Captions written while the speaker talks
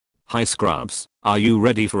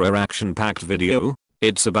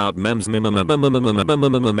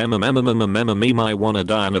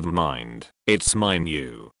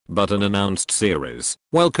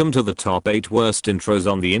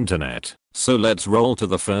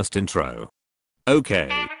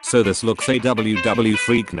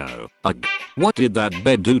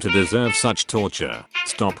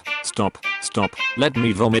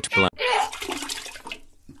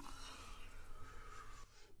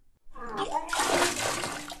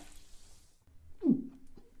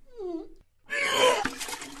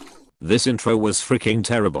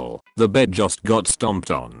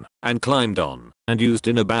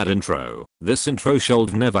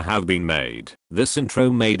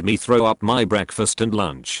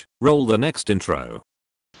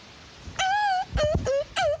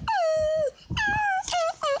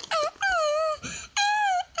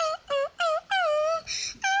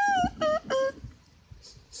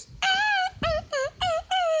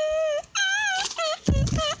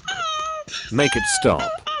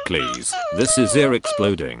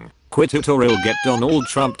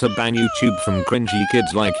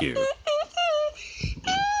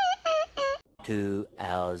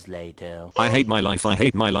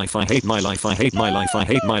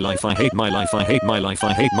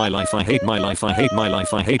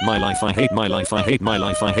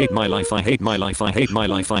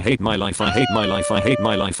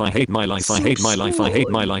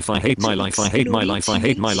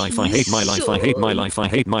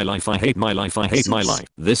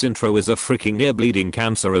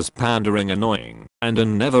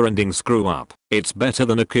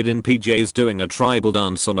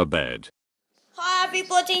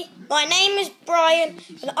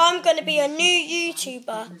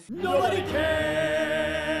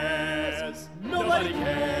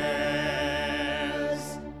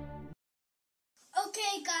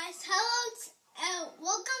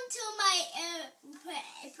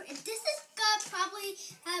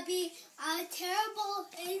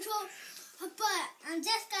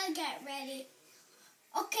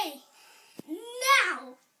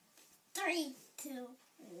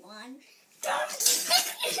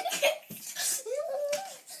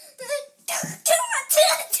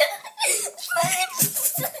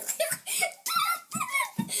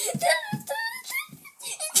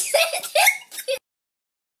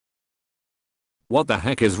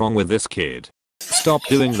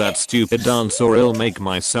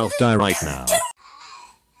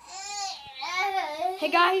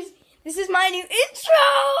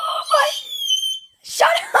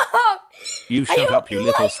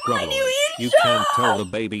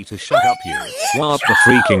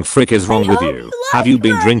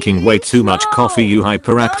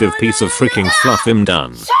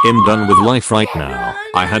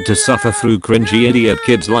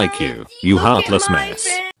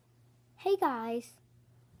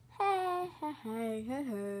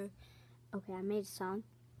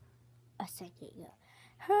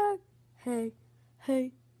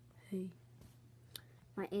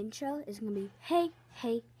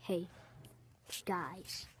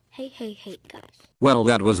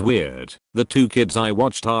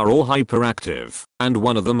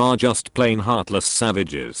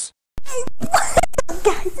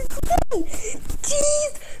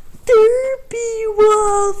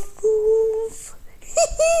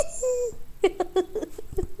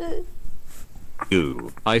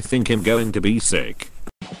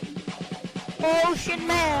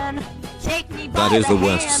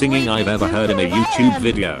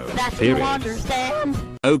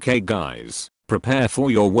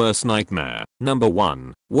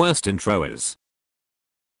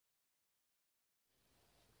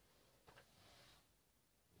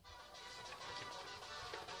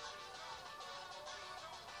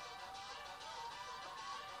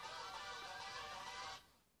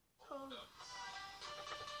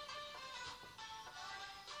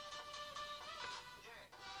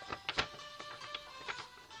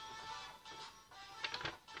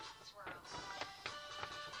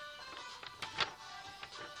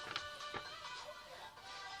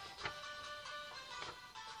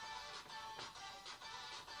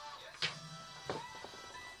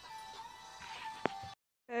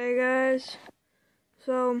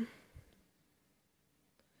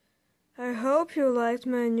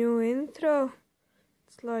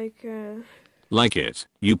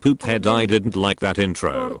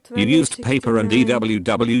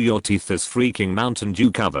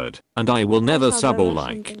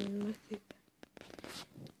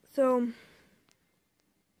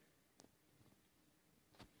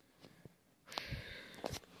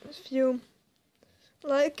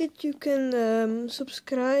like it, you can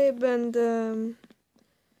subscribe and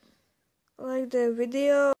like the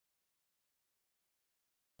video.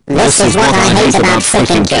 This is what I hate about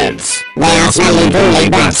freaking kids. They are smelly bully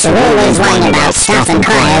brats who always whine about stuff and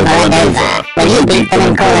cry over and over. When you beat them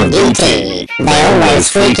in Call of Duty, they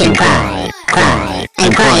always freaking cry,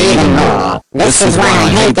 and cry even more. This is why I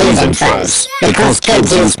hate these intros, because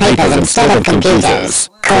kids use papers instead of computers.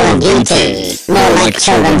 Call of Duty, more like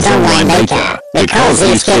children's online maker, because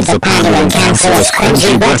these kids are pandering cancerous,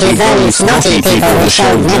 cringy, worthy, very snotty people who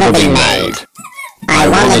should never be made. I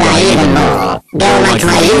wanna die even more. Go like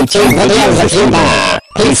my YouTube videos if you dare.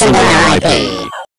 Peace and RIP.